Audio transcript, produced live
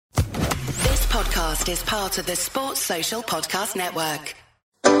podcast is part of the Sports Social Podcast Network.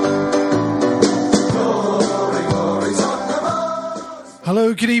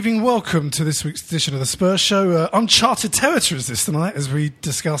 Hello, good evening, welcome to this week's edition of the Spurs Show. Uncharted territories this tonight as we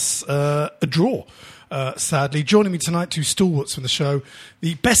discuss a draw. Sadly, joining me tonight, two stalwarts from the show,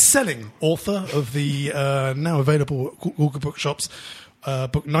 the best-selling author of the now available at all good bookshops,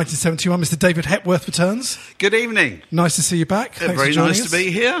 book 1971, Mr. David Hepworth returns. Good evening. Nice to see you back. Thanks Very for joining nice us. to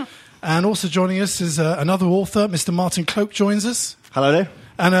be here. And also joining us is another author, Mr. Martin Cloak joins us. Hello there.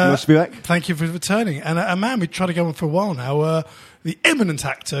 And, nice to be back. Thank you for returning. And a man we've tried to go on for a while now, the eminent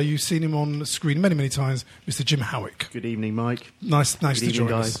actor, you've seen him on the screen many, many times, Mr. Jim Howick. Good evening, Mike. Nice Good to evening, join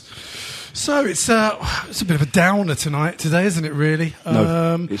guys. us. So it's a bit of a downer today, isn't it? Really?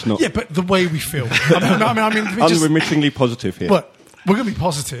 No, it's not. Yeah, but the way we feel. I mean, Unremittingly positive here. Well, we're going to be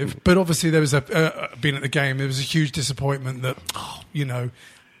positive, but obviously there was being at the game, there was a huge disappointment that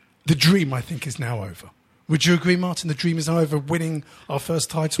the dream I think is now over. Would you agree, Martin? The dream is now over, winning our first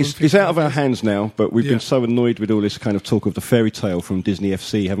title. It's out of our hands now, but we've been so annoyed with all this kind of talk of the fairy tale from Disney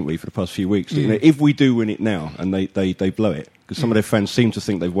FC, haven't we, for the past few weeks? You know, if we do win it now, and they blow it, because some of their fans seem to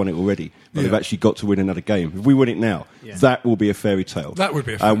think they've won it already, but they've actually got to win another game. If we win it now, that will be a fairy tale. That would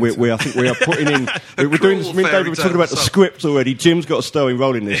be a fairy tale. I think we are putting in... we're doing this, me and David were talking about the script already. Jim's got a starring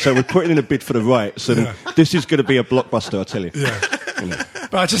role in this, so we're putting in a bid for the rights, and this is going to be a blockbuster, I tell you. Yeah.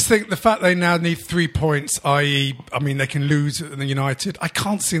 But I just think the fact they now need 3 points, i.e., they can lose at the United. I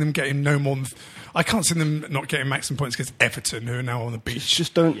can't see them getting no more than... I can't see them not getting maximum points against Everton, who are now on the beach.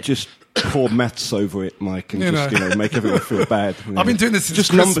 Just don't pour maths over it, Mike, and make everyone feel bad. I've been doing this since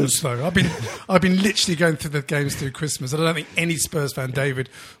just Christmas, numbers. though. I've been literally going through the games through Christmas. And I don't think any Spurs fan, David,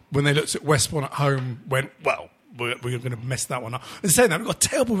 when they looked at West Brom at home, went, well, we're going to mess that one up. And saying that, we've got a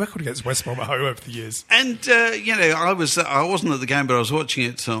terrible record against West Brom at home over the years. And I wasn't at the game, but I was watching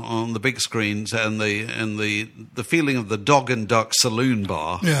it on the big screens, and the feeling of the Dog and Duck Saloon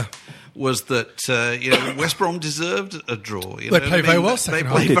Bar. Yeah. Was that West Brom deserved a draw? They played very well second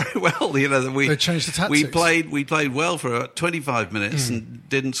half. They played very well. They changed the tactics. We played well for 25 minutes and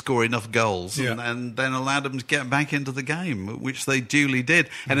didn't score enough goals, and then allowed them to get back into the game, which they duly did.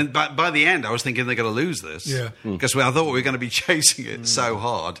 And then by the end, I was thinking they're going to lose this, because I thought we were going to be chasing it so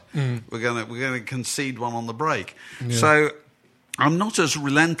hard. We're going to concede one on the break. Yeah. So. I'm not as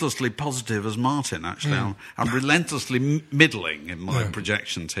relentlessly positive as Martin, actually. I'm relentlessly middling in my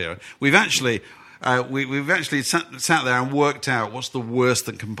projections here. We've actually sat there and worked out what's the worst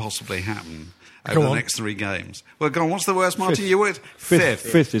that can possibly happen over the next 3 games. Well, go on. What's the worst, Martin? You worked fifth.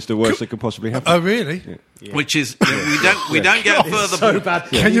 Fifth is the worst that could possibly happen. Oh, really? Yeah. Which is we don't get further. So bad.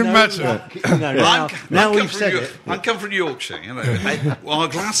 Can you imagine? Now we've said it. I come from Yorkshire. Our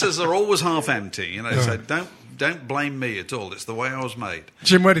glasses are always half empty. So don't blame me at all. It's the way I was made.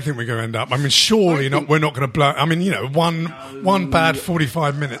 Jim, where do you think we're going to end up? Surely we're not going to blow... one bad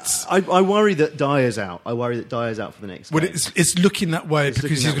 45 minutes. I worry that Dyer's out. I worry that Dyer's out for the next game. It's looking that way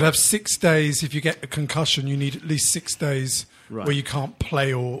because you're going to have 6 days. If you get a concussion, you need at least 6 days where you can't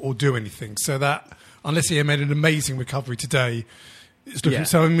play or do anything. So that, unless he made an amazing recovery today, it's looking...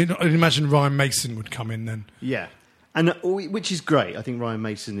 So I'd imagine Ryan Mason would come in then. Yeah. And which is great. I think Ryan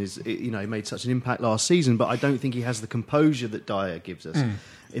Mason made such an impact last season, but I don't think he has the composure that Dyer gives us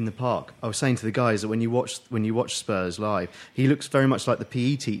in the park. I was saying to the guys that when you watch Spurs live, he looks very much like the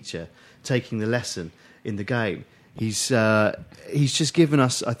PE teacher taking the lesson in the game. He's just given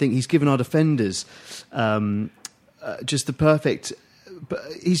us. I think he's given our defenders just the perfect. But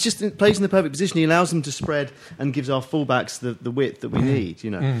he's just plays in the perfect position. He allows them to spread and gives our fullbacks the width that we need.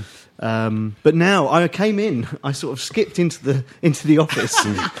 But now I came in. I sort of skipped into the office,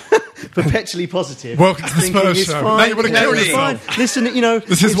 perpetually positive. Welcome to the Spurs Show. Now you want to kill yourself. Listen,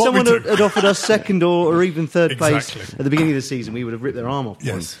 this is if someone had offered us second or even third place at the beginning of the season, we would have ripped their arm off.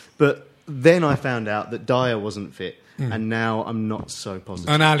 Yes. But then I found out that Dyer wasn't fit. And now I'm not so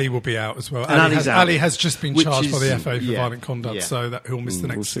positive. And Ali will be out as well. Ali has just been charged by the FA for violent conduct, so that he'll miss the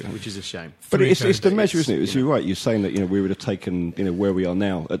next... Which is a shame. But it's the measure, isn't it? You're right. You're saying that we would have taken where we are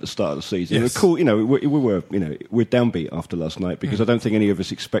now at the start of the season. Yes. Cool. We're downbeat after last night because I don't think any of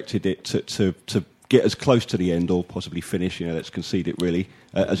us expected it to get as close to the end or possibly finish. Let's concede it really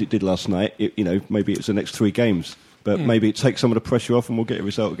as it did last night. Maybe it's the next 3 games. But maybe it takes some of the pressure off and we'll get a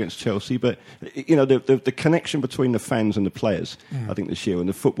result against Chelsea. But, the connection between the fans and the players, I think, this year, and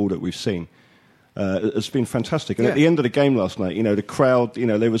the football that we've seen, has been fantastic. And at the end of the game last night, the crowd,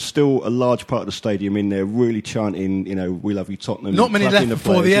 there was still a large part of the stadium in there really chanting, "We love you, Tottenham." Not many left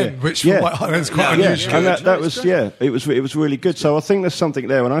before the end, which for White Hart Lane's quite unusual. And that was, it was really good. So I think there's something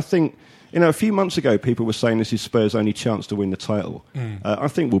there. And I think, a few months ago, people were saying this is Spurs' only chance to win the title. I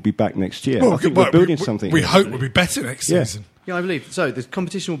think we'll be back next year. I think we're building something. We hope we'll be better next season. Yeah, I believe so. The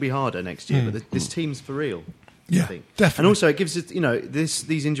competition will be harder next year, but this team's for real. Yeah, I think. definitely. And also, it gives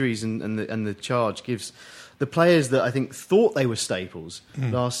these injuries and the charge gives the players that I think thought they were staples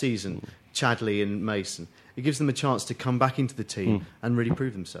last season, Chadley and Mason. It gives them a chance to come back into the team and really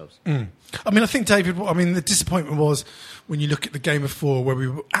prove themselves. I mean, I think, David, the disappointment was when you look at the game of 4 where we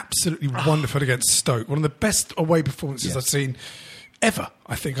were absolutely wonderful against Stoke. One of the best away performances I've seen ever,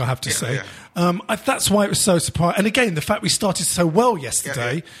 I think I have to say. That's why it was so surprising. And again, the fact we started so well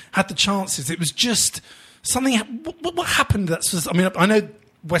yesterday, had the chances. It was just something. What happened? I know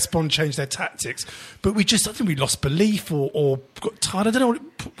West Brom changed their tactics, but I think we lost belief or got tired. I don't know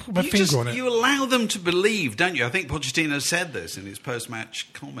what to put my finger on it. You allow them to believe, don't you? I think Pochettino said this in his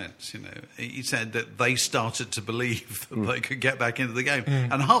post-match comments. He said that they started to believe that they could get back into the game,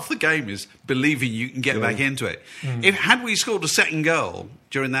 and half the game is believing you can get back into it. Had we scored a second goal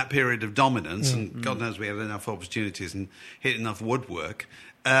during that period of dominance, and God knows we had enough opportunities and hit enough woodwork,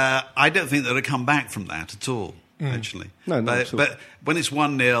 I don't think they'd have come back from that at all. Actually, but when it's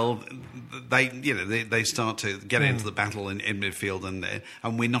 1-0, they start to get into the battle in midfield, and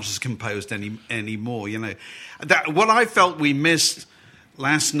we're not as composed anymore. What I felt we missed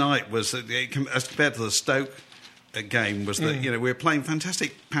last night was that, as compared to the Stoke game, was that we were playing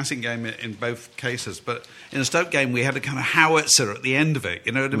fantastic passing game in both cases, but in the Stoke game we had a kind of howitzer at the end of it.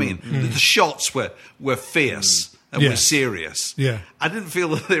 You know what I mean? The shots were fierce. And were serious. Yeah. I didn't feel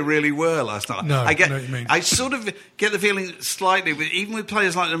that they really were last night. No, I know what you mean. I sort of get the feeling slightly, even with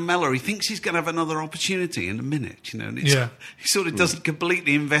players like Lamela, he thinks he's going to have another opportunity in a minute, and he sort of doesn't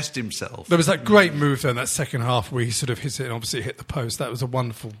completely invest himself. There was that great move there in that second half where he sort of hit it and obviously hit the post. That was a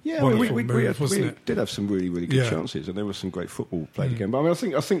wonderful move, wasn't it? We did have some really, really good chances, and there was some great football played again. But I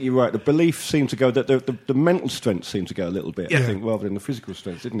think you're right. The belief seemed to go, that the mental strength seemed to go a little bit, I think, rather than the physical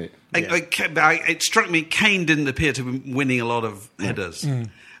strength, didn't it? It struck me Kane didn't appear to be winning a lot of headers,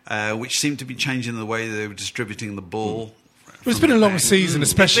 which seemed to be changing the way they were distributing the ball. Well, it's been a long season,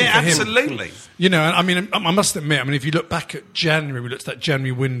 especially for him. Absolutely. I must admit, if you look back at January, we looked at that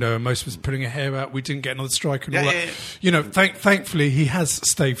January window and most of us putting a hair out, we didn't get another striker and all that. Thankfully, he has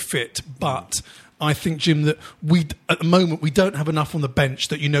stayed fit, but I think, Jim, that at the moment we don't have enough on the bench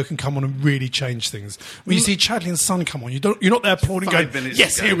that can come on and really change things. When you see Chadley and Son come on, you're not there applauding, going,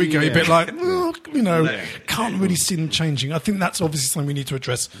 "Yes, here we go." You're a bit like, can't really see them changing. I think that's obviously something we need to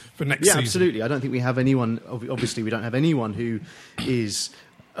address for next season. Yeah, absolutely. I don't think we have anyone. Obviously, we don't have anyone who is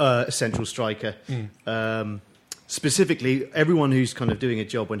a central striker. Specifically, everyone who's kind of doing a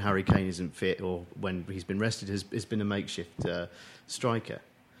job when Harry Kane isn't fit or when he's been rested has been a makeshift striker.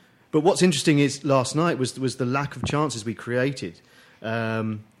 But what's interesting is last night was the lack of chances we created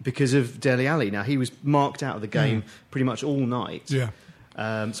because of Dele Alli. Now, he was marked out of the game pretty much all night. Yeah.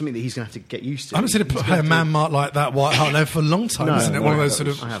 Something that he's going to have to get used to. I haven't seen a man marked like that, White Hart Lane, for a long time, isn't it? One of those sort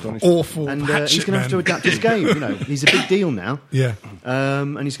of awful and hatchet he's going to have to adapt his game. He's a big deal now. Yeah.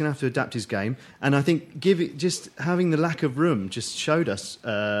 And he's going to have to adapt his game. And I think just having the lack of room just showed us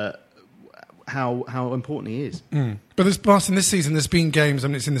how important he is. But Martin, this season there's been games,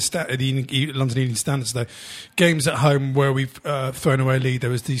 it's in the London Evening Standard today, games at home where we've thrown away a lead.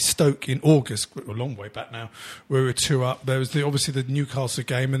 There was the Stoke in August, a long way back now, where we were 2 up. There was obviously the Newcastle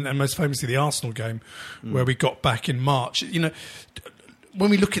game and most famously the Arsenal game where we got back in March. When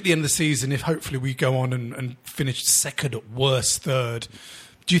we look at the end of the season, if hopefully we go on and finish second at worst third,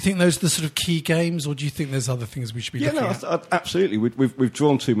 do you think those are the sort of key games, or do you think there's other things we should be looking at? Absolutely. We've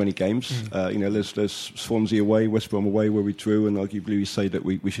drawn too many games. There's Swansea away, West Brom away, where we drew, and arguably we say that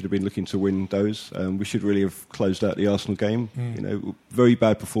we should have been looking to win those. We should really have closed out the Arsenal game. Very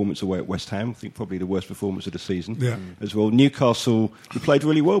bad performance away at West Ham. I think probably the worst performance of the season as well. Newcastle, we played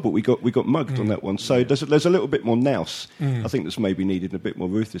really well, but we got mugged on that one. So there's a little bit more nous. I think that's maybe needed, and a bit more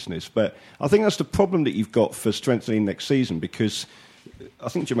ruthlessness. But I think that's the problem that you've got for strengthening next season, because I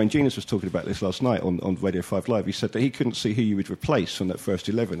think Jermaine Genius was talking about this last night on Radio 5 Live. He said that he couldn't see who you would replace from that first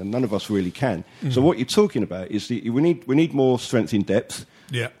 11, and none of us really can. So what you're talking about is that we need more strength in depth,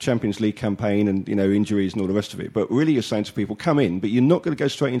 Champions League campaign and injuries and all the rest of it. But really you're saying to people, come in, but you're not going to go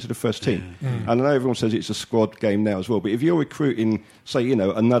straight into the first team. And I know everyone says it's a squad game now as well, but if you're recruiting, say,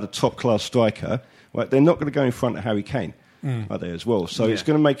 another top-class striker, right, they're not going to go in front of Harry Kane. are there as well. So Yeah. it's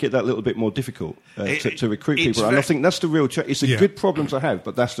going to make it that little bit more difficult to recruit it's people. And I very- think that's the real challenge. It's a good problem to have,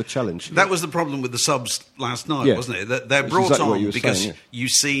 but that's the challenge. That was the problem with the subs last night, Yeah. wasn't it? That they're That's brought exactly what on you were because saying,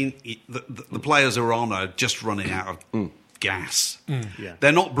 you've seen the players who are on are just running out of gas. Yeah.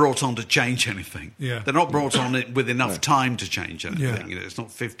 They're not brought on to change anything. Yeah. They're not brought on with enough time to change anything. Yeah. You know, it's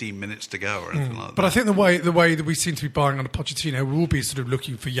not 15 minutes to go or anything like that. But I think the way that we seem to be buying under Pochettino, we'll be sort of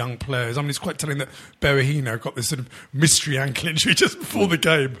looking for young players. I mean, it's quite telling that Berahino got this sort of mystery ankle injury just before the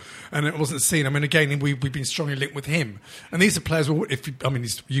game, and it wasn't seen. I mean, again, we've been strongly linked with him. And these are players. Well,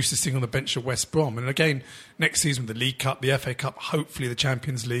 he's used to sitting on the bench at West Brom, and again, next season with the League Cup, the FA Cup, hopefully the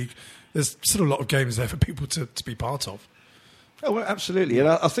Champions League, there's still a lot of games there for people to be part of. Oh, well, absolutely. And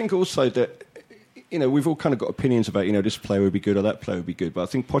I think also that, you know, we've all kind of got opinions about, you know, this player would be good or that player would be good. But I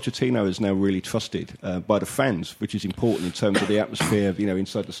think Pochettino is now really trusted by the fans, which is important in terms of the atmosphere, you know,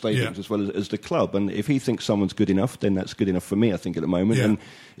 inside the stadiums as well as the club. And if he thinks someone's good enough, then that's good enough for me, I think, at the moment. Yeah. And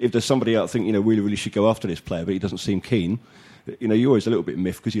if there's somebody out, I think, you know, really should go after this player, but he doesn't seem keen, you know, you're always a little bit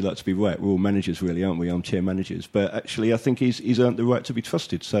miffed because you like to be right. We're all managers, really, aren't we? Armchair managers. But actually, I think he's earned the right to be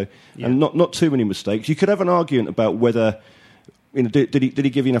trusted. So, and not too many mistakes. You could have an argument about whether, you know, did he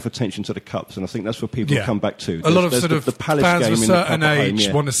give enough attention to the cups? And I think that's what people come back to. A lot of There's sort of the Palace fans game of a in the cup certain at home,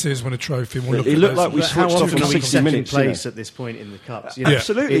 age want to see us win a trophy. And we'll look It at looked those. like we But how switched off often in are we 60 second minutes. place at this point in the cups? You Yeah.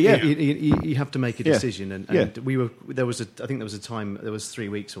 Absolutely, You have to make a Yeah. decision, and Yeah. we were. There was I think there was a time. There was 3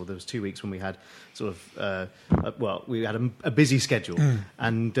 weeks or there was 2 weeks when we had sort of. We had a busy schedule,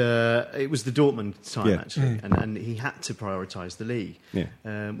 and it was the Dortmund time Yeah. actually, and he had to prioritise the league.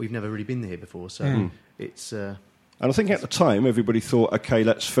 Yeah. We've never really been here before, so it's. And I think at the time everybody thought, okay,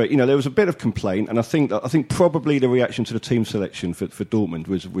 let's. You know, there was a bit of complaint, and I think probably the reaction to the team selection for Dortmund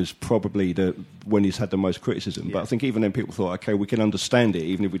was probably when he's had the most criticism. But I think even then people thought, okay, we can understand it,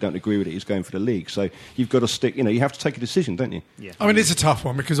 even if we don't agree with it. He's going for the league, so you've got to stick. You know, you have to take a decision, don't you? Yeah. I mean, it's a tough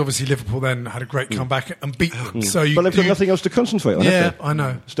one because obviously Liverpool then had a great comeback and beat them. So But they've got nothing else to concentrate on. Yeah, have they? I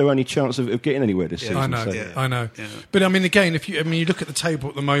know. It's their only chance of getting anywhere this season. I know, so. I know. Yeah. But I mean, again, you look at the table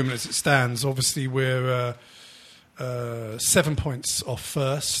at the moment as it stands, obviously we're 7 points off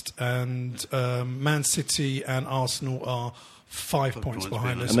first, and Man City and Arsenal are 5 points points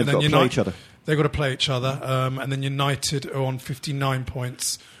behind behind. us. And they've then got to play each other. They've got to play each other, and then United are on 59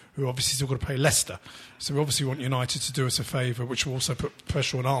 points, who obviously still got to play Leicester. So we obviously want United to do us a favour, which will also put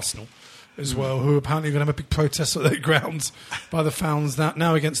pressure on Arsenal as well, who are apparently going to have a big protest at their grounds by the fans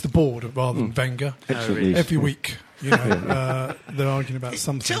now against the board rather than Wenger. Excellent news. Every week, you know, they're arguing about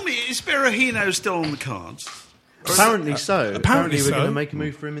something. Tell me, is Berahino still on the cards? Apparently so. Apparently we're so. going to make a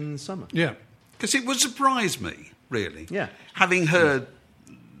move for him in the summer. Yeah. Because it would surprise me, really. Yeah. Having heard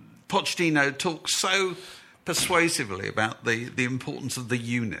Pochettino talk so persuasively about the importance of the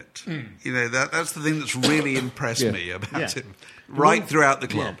unit. You know, that's the thing that's really impressed me about him. Right throughout the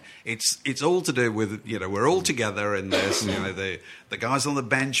club. It's all to do with, you know, we're all together in this. You know, the guys on the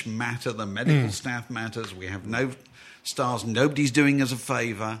bench matter, the medical staff matters, we have no stars, nobody's doing us a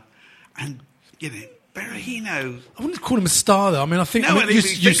favour. And, you know, Berahino. I wouldn't call him a star, though. I mean, I think No, I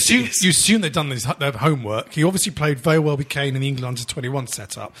think you he assume they've done their homework. He obviously played very well with Kane in the England under-21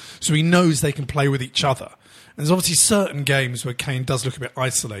 setup, so he knows they can play with each other. And there's obviously certain games where Kane does look a bit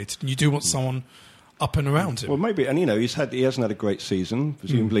isolated, and you do want someone up and around him. Well, maybe, and you know, he hasn't had a great season.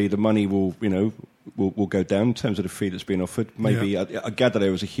 Presumably, the money will go down in terms of the fee that's been offered. Maybe I gather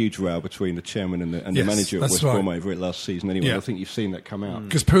there was a huge row between the chairman and the Yes, manager at that's West Brom over it last season. Anyway, Yeah. I think you've seen that come out.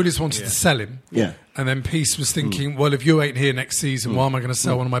 Because Pulis wanted to sell him, and then Peace was thinking, well, if you ain't here next season, why am I going to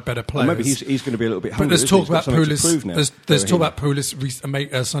sell one of my better players? Well, maybe he's going to be a little bit But hungry. there's talk He's got about something to Pulis. prove now. There's talk about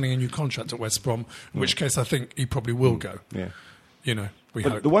Pulis signing a new contract at West Brom, in which case I think he probably will go. Yeah. You know, we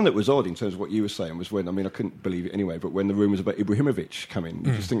But hope. the one that was odd in terms of what you were saying was when, I mean, I couldn't believe it anyway, but when the rumours about Ibrahimovic come in,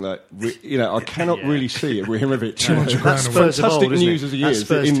 you just think like, you know, I cannot really see Ibrahimovic. 200 grand That's a Spurs of Fantastic old, isn't news it? as he That's is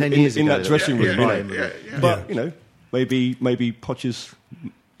Spurs 10 years in ago that dressing room. Yeah, you know. yeah. But, you know, maybe Poch is,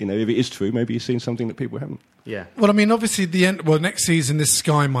 you know, if it is true, maybe he's seen something that people haven't. Yeah. Well, I mean, obviously, next season, this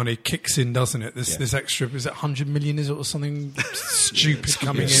Sky money kicks in, doesn't it? This extra, is it 100 million, is it, or something stupid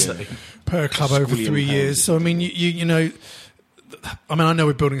coming in per club over 3 years? So, I mean, you know, I mean, I know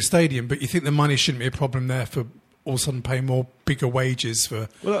we're building a stadium, but you think the money shouldn't be a problem there for all of a sudden paying more bigger wages for.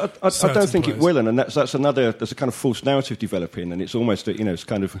 Well, I don't think it will, and that's another. There's a kind of false narrative developing, and it's almost it's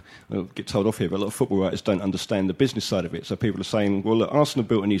kind of I'll get told off here, but a lot of football writers don't understand the business side of it. So people are saying, well, look, Arsenal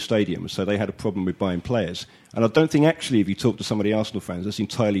built a new stadium, so they had a problem with buying players. And I don't think actually, if you talk to some of the Arsenal fans, that's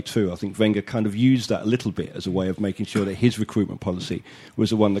entirely true. I think Wenger kind of used that a little bit as a way of making sure that his recruitment policy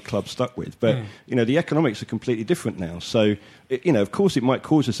was the one the club stuck with. But the economics are completely different now. So of course, it might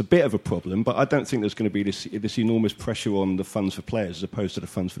cause us a bit of a problem, but I don't think there's going to be this enormous pressure on the funds for players as opposed to the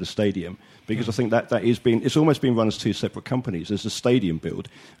funds for the stadium, because I think that is it's almost been run as two separate companies. There's a stadium build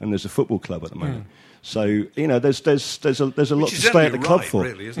and there's a football club at the moment. So there's a lot to stay at the club for.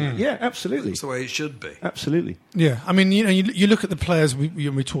 Really, isn't it? Yeah, absolutely. That's the way it should be. Absolutely. Yeah, I mean, you look at the players.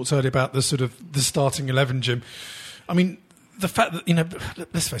 We talked earlier about the sort of the starting 11, Jim. I mean, the fact that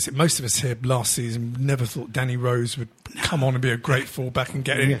let's face it, most of us here last season never thought Danny Rose would come on and be a great fullback and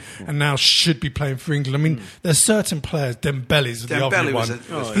get in, and now should be playing for England. I mean, there's certain players. Dembele's the other one.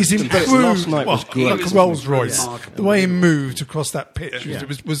 He's improved. Last night was great. Like a Rolls Royce. The way he moved across that pitch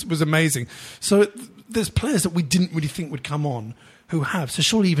was amazing. So there's players that we didn't really think would come on who have. So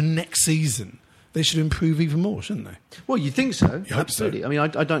surely even next season they should improve even more, shouldn't they? Well, you think so? You hope Absolutely. so. I mean, I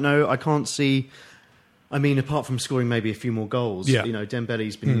don't know. I can't see. I mean, apart from scoring maybe a few more goals,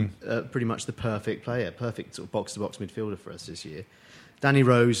 Dembele's been pretty much the perfect player, perfect sort of box-to-box midfielder for us this year. Danny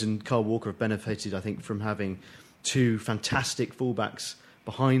Rose and Kyle Walker have benefited, I think, from having two fantastic fullbacks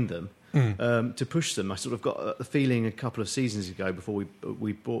behind them to push them. I sort of got a feeling a couple of seasons ago, before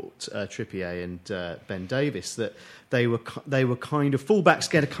we bought Trippier and Ben Davis, that they were kind of fullbacks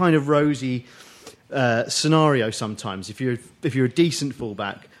get a kind of rosy scenario sometimes. If you're a decent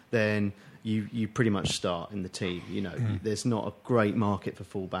fullback, then you pretty much start in the team. There's not a great market for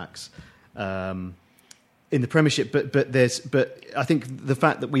fullbacks in the Premiership, but I think the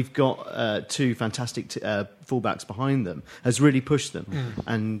fact that we've got two fantastic fullbacks behind them has really pushed them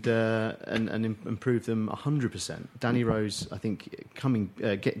and improved them 100%. Danny Rose, I think,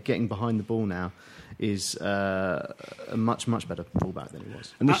 getting behind the ball now is a much better fullback than he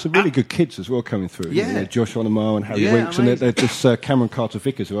was. And there's some really good kids as well coming through. Yeah. Josh Onomar and Harry Winks, and there's just Cameron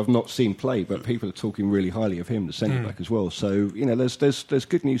Carter-Vickers, who I've not seen play, but people are talking really highly of him, the centre back as well. So there's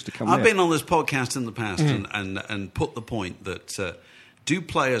good news to come. I've been on this podcast in the past and put the point that do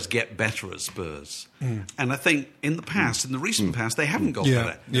players get better at Spurs? And I think in the past, in the recent past, they haven't got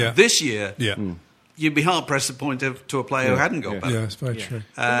better. Yeah. This year. You'd be hard pressed to point to a player who hadn't got better. Yeah, it's very true.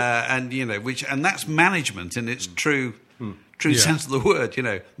 And that's management in its true sense of the word.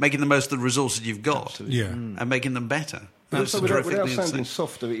 Making the most of the resources you've got, and making them better. So without sounding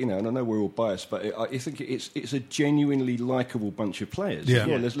soft, and I know we're all biased, but I think it's a genuinely likeable bunch of players. Yeah.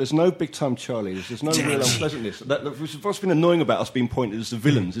 Well, there's no big time Charlie. There's no real unpleasantness. What's been annoying about us being pointed as the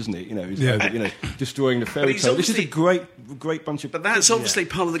villains, isn't it? Destroying the fairy tale. This is a great bunch of. But that's obviously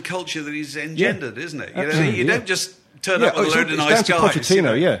part of the culture that he's engendered, isn't it? You don't just turn up with a load of nice guys.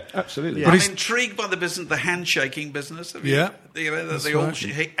 Pochettino, absolutely. I'm intrigued by the handshaking business. Everybody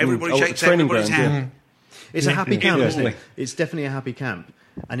shakes everybody's hand. It's a happy camp, isn't it? It's definitely a happy camp.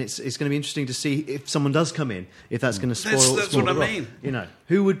 And it's going to be interesting to see if someone does come in, if that's going to spoil. That's what I mean.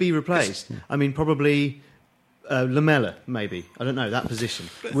 Who would be replaced? I mean, probably Lamela, maybe. I don't know, that position.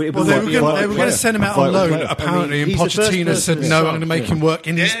 They were going to send him out on loan, apparently, and Pochettino said, no, I'm going to make him work.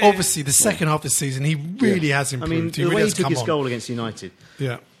 And he's obviously, the second half of the season, he really has improved. I mean, the way he took his goal against United,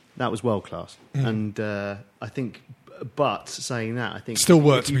 that was world class. And I think... But saying that, I think still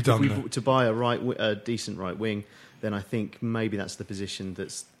work to be done. To buy a decent right wing, then I think maybe that's the position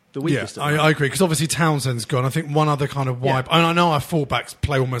that's the weakest. Yeah, I agree, because obviously Townsend's gone. I think one other kind of wipe. And I know our fullbacks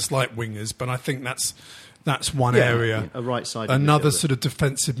play almost like wingers, but I think that's one area. A right side. Another sort of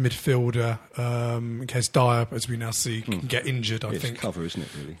defensive midfielder, in case Dyer, as we now see, can get injured. I think it's cover, isn't it?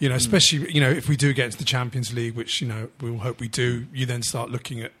 Really, especially if we do get into the Champions League, which we'll hope we do. You then start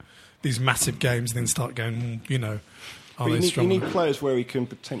looking at these massive games, and then start going, you need players where he can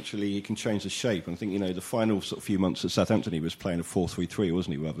change the shape. And I think the final sort of few months at Southampton, he was playing a 4-3-3,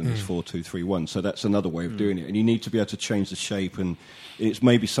 wasn't he, rather than his 4-2-3-1. So that's another way of doing it. And you need to be able to change the shape, and it's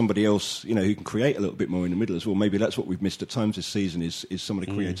maybe somebody else who can create a little bit more in the middle as well. Maybe that's what we've missed at times this season is some of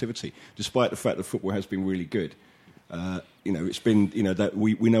the creativity, despite the fact that football has been really good. It's been that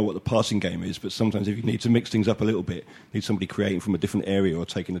we know what the passing game is, but sometimes if you need to mix things up a little bit, need somebody creating from a different area or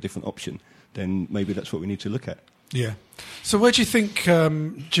taking a different option, then maybe that's what we need to look at. Yeah. So where do you think,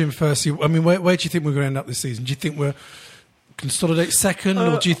 Jim, firstly, I mean, where do you think we're going to end up this season? Do you think we'll consolidate second,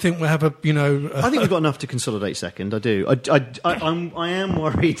 or do you think we'll have a, I think we've got enough to consolidate second. I do. I am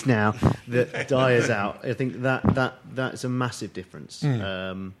worried now that Dyer's out. I think that's a massive difference.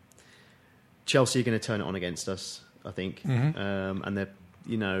 Chelsea are going to turn it on against us. I think, and they're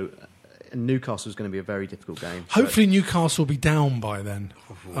and Newcastle's going to be a very difficult game. Hopefully Newcastle will be down by then.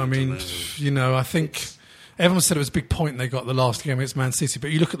 I mean, I think everyone said it was a big point they got the last game against Man City,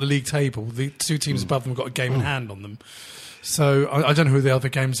 but you look at the league table, the two teams above them have got a game in hand on them. So I don't know who the other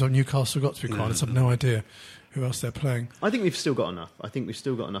games on Newcastle got, to be quite honest. I have no idea who else they're playing. I think we've still got enough. I think we've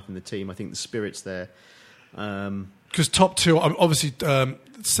still got enough in the team. I think the spirit's there. Because top two, obviously,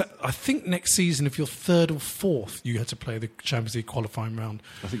 I think next season, if you're third or fourth, you had to play the Champions League qualifying round.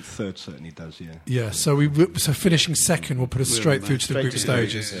 I think third certainly does, yeah. Yeah, so finishing second will put us straight through to the group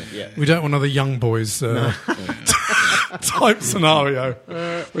stages. Yeah. We don't want another young boys type scenario,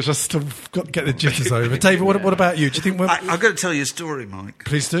 which I still got to get the jitters over. David, what about you? Do you think I've got to tell you a story, Mike.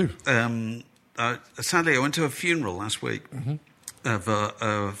 Please do. Sadly, I went to a funeral last week of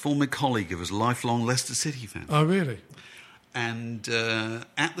a former colleague of us, lifelong Leicester City fan. Oh, really? And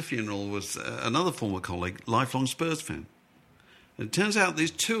at the funeral was another former colleague, lifelong Spurs fan. And it turns out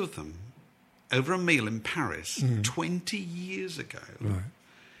these two of them, over a meal in Paris 20 years ago,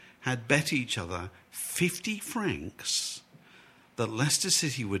 had bet each other 50 francs that Leicester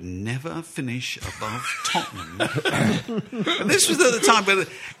City would never finish above Tottenham. And this was at the time where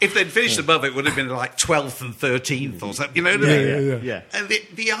if they'd finished above it would have been like 12th and 13th or something, you know what I mean? Yeah. And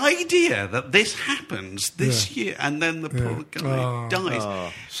the idea that this happens this year and then the poor guy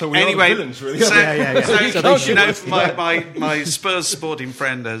dies. So we anyway, are the villains, really. My Spurs sporting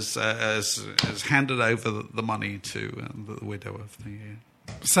friend has handed over the money to the widow of the...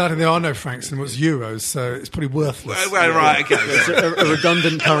 Sadly, there are no francs and it was euros, so it's probably worthless. Well, right, okay. It's a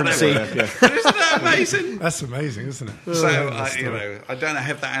redundant currency. Isn't that amazing? That's amazing, isn't it? So, I don't know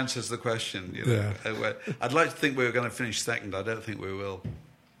if that answers the question. I'd like to think we were going to finish second. I don't think we will.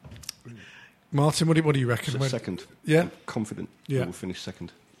 Martin, what do you reckon? Second. Yeah? I'm confident we'll finish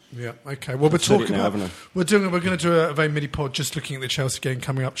second. Yeah. Okay. Well, we're going to do a very mini pod just looking at the Chelsea game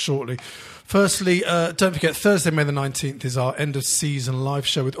coming up shortly. Firstly, don't forget Thursday, May the 19th is our end of season live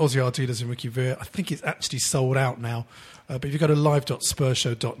show with Ozzy Ardiles and Ricky Veer. I think it's actually sold out now, but if you go to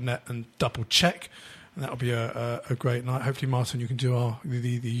live.spurshow.net and double check, and that'll be a great night. Hopefully, Martin, you can do the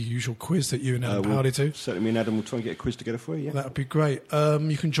usual quiz that you and Adam Powley do. Certainly, me and Adam will try and get a quiz together for you. Yeah. That would be great.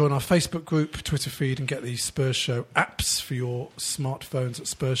 You can join our Facebook group, Twitter feed, and get the Spurs Show apps for your smartphones at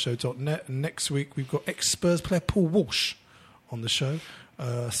spurshow.net. And next week, we've got ex-Spurs player Paul Walsh on the show,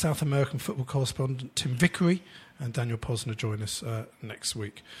 South American football correspondent Tim Vickery, and Daniel Posner join us next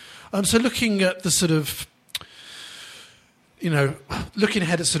week. So looking at the sort of, looking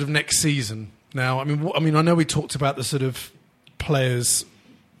ahead at sort of next season. Now, I mean, I know we talked about the sort of players.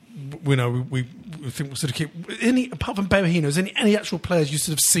 We think we'll sort of keep apart from Berahino. Is any actual players you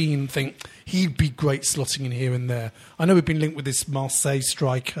sort of seen think he'd be great slotting in here and there? I know we've been linked with this Marseille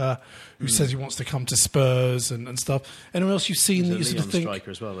striker who says he wants to come to Spurs and stuff. Anyone else you've seen that you sort of think? Striker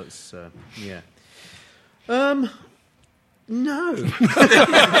as well. It's no, just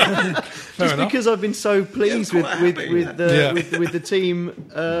because I've been so pleased with the team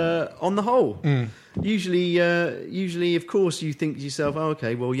on the whole. Usually, of course, you think to yourself, "Oh,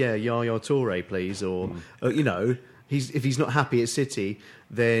 okay, well, yeah, Yaya Toure, please," or if he's not happy at City,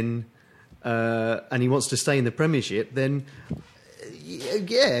 then and he wants to stay in the Premiership, then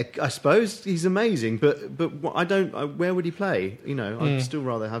yeah, I suppose he's amazing. But I don't. Where would he play? I'd still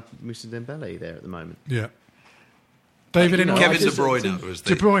rather have Moussa Dembele there at the moment. Yeah. David, Kevin De Bruyne was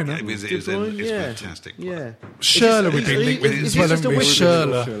De Bruyne. Is fantastic. Yeah. Schürrle would be linked with as well.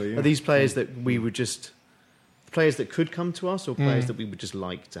 Schürrle. Are these players that we would just players that could come to us, or players that we would just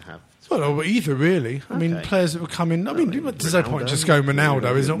like to have? Well, either really. I mean, players that would come in. I mean, there's no point just going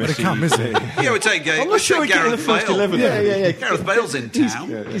Ronaldo. He's not going to come, is he? Yeah, we'll take. I'm not sure we get in the first 11. Yeah. Gareth Bale's in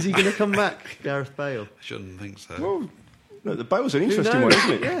town. Is he going to come back, Gareth Bale? I shouldn't think so. Well, no, the Bale's an interesting one,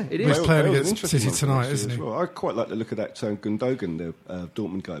 isn't it? Yeah, it is. He's playing Bale's against City tonight, isn't he? Well. I quite like the look of that Gundogan, the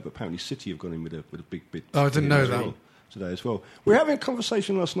Dortmund guy, but apparently City have gone in with a big bid. Oh, I didn't know that. Today as well. We were having a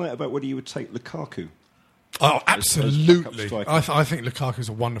conversation last night about whether you would take Lukaku. Oh, absolutely. I think Lukaku's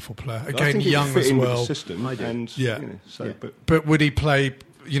a wonderful player. Again, young as well. System, I do. And, But would he play,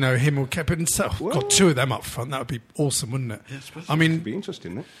 him or Kepa himself? Got two of them up front. That would be awesome, wouldn't it? Yeah, I mean, it'd be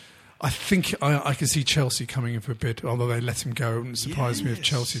interesting, isn't it? I think I can see Chelsea coming in for a bid, although they let him go. It wouldn't surprise me if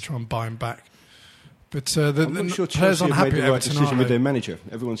Chelsea try and buy him back. But I'm not sure players Chelsea aren't have made happy the right decision with their manager.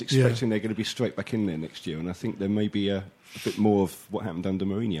 Everyone's expecting they're going to be straight back in there next year, and I think there may be a bit more of what happened under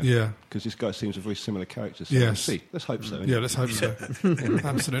Mourinho. Yeah. Because this guy seems a very similar character. So Yes. let's hope so. Yeah, let's hope so.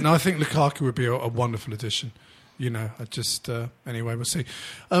 Absolutely. No, I think Lukaku would be a wonderful addition I just anyway, we'll see.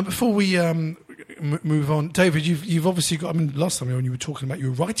 Before we move on, David, you've obviously got. I mean, last time when you were talking about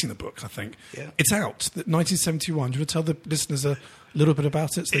you were writing the book, I think. Yeah. It's out. 1971. Do you want to tell the listeners a little bit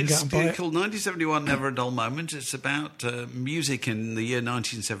about it so they can get and buy it? It's called 1971 Never a Dull Moment. It's about music in the year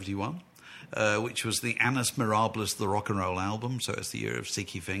 1971. Which was the Annus Mirabilis, the rock and roll album. So it's the year of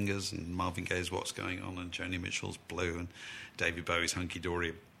Sticky Fingers and Marvin Gaye's What's Going On and Joni Mitchell's Blue and David Bowie's Hunky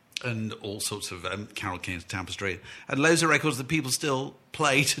Dory and all sorts of Carole King's Tapestry and loads of records that people still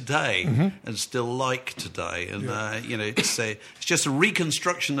play today and still like today. And it's just a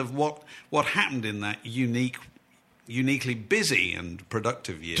reconstruction of what happened in that uniquely busy and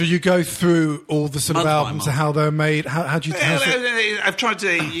productive year. Do you go through all the sort of albums and how they're made? How do you? I've tried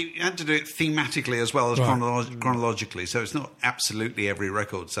to. You had to do it thematically as well as chronologically. So it's not absolutely every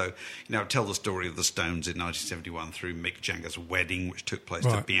record. So tell the story of the Stones in 1971 through Mick Jagger's wedding, which took place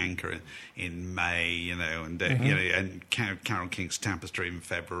at Bianca in May. And Carole King's Tapestry in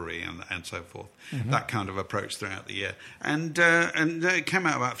February, and so forth. That kind of approach throughout the year. And it came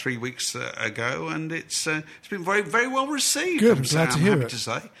out about 3 weeks ago, and it's been very, very well received. Good, I'm glad to hear happy it. to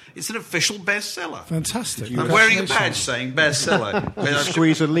say. It's an official bestseller. Fantastic. I'm wearing a badge saying bestseller. Did you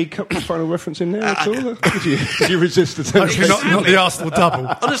squeeze a League Cup final reference in there at all? Did you resist the temptation? Hopefully not the Arsenal double.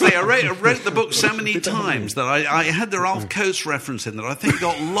 Honestly, I read the book so many times that I had the Ralph Coates reference in that I think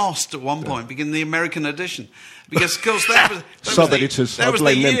got lost at one point, in the American edition. Because, of course, that was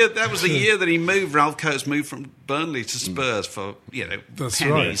the year that he moved. Ralph Coates moved from Burnley to Spurs for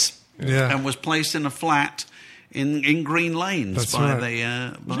pennies, and was placed in a flat in Green Lanes by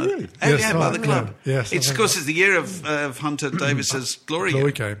the club. Yeah. Yes, It's of course it's the year of Hunter Davis's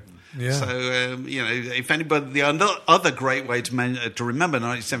Glory Game. Yeah. So if anybody, the other great way to remember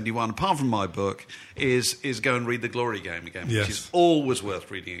 1971, apart from my book, is go and read the Glory Game again, which is always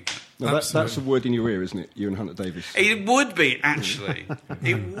worth reading again. No, that's a word in your ear, isn't it? You and Hunter Davis. It would be, actually.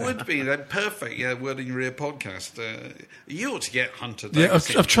 It would be a perfect word in your ear podcast. You ought to get Hunter Davis.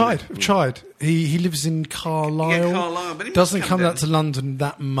 Yeah, I've tried. He lives in Carlisle. But he doesn't come out to London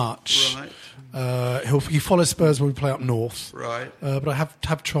that much. Right. He follows Spurs when we play up north. Right. But I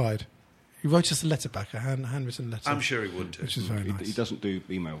have tried. He wrote us a letter back, a handwritten letter. I'm sure he would do. Which is very nice. He doesn't do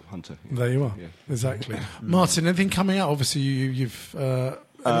email, Hunter. There you are. Yeah. Exactly. Martin, anything coming out? Obviously, you've...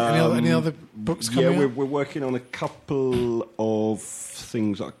 any other books coming out? Yeah, we're working on a couple of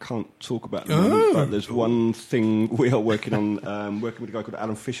things that I can't talk about at the moment, but there's one thing we are working on, working with a guy called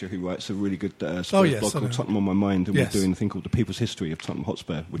Alan Fisher, who writes a really good blog called Tottenham on My Mind, and we're doing a thing called The People's History of Tottenham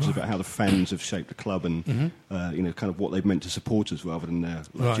Hotspur, which is about how the fans have shaped the club and kind of what they've meant to supporters rather than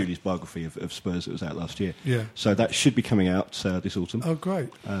Julie's biography of Spurs that was out last year. Yeah. So that should be coming out this autumn. Oh, great.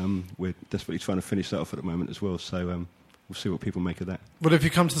 We're desperately trying to finish that off at the moment as well, so... we'll see what people make of that. Well, if you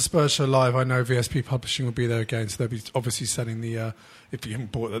come to the Spurs Show live, I know VSP Publishing will be there again, so they'll be obviously selling the, if you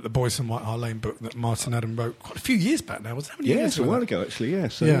haven't bought it, the Boys from White Hart Lane book that Martin Adam wrote quite a few years back now. Was it? It's a while ago, actually,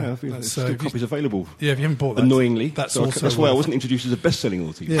 So there's still copies available. Yeah, if you haven't bought that. Annoyingly. That's why I wasn't introduced as a best-selling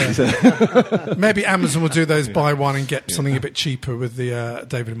author. Yeah. Maybe Amazon will do those buy one and get something a bit cheaper with the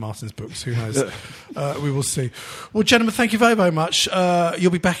David and Martin's books. Who knows? We will see. Well, gentlemen, thank you very, very much.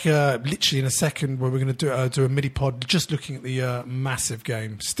 You'll be back literally in a second where we're going to do a mini pod just looking at the massive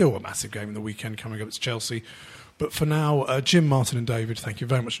game, still a massive game in the weekend coming up. It's Chelsea. But for now, Jim, Martin and David, thank you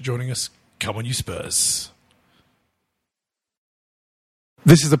very much for joining us. Come on, you Spurs.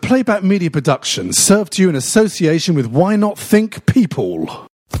 This is a Playback Media production served to you in association with Why Not Think People.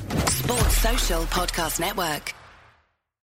 Sports Social Podcast Network.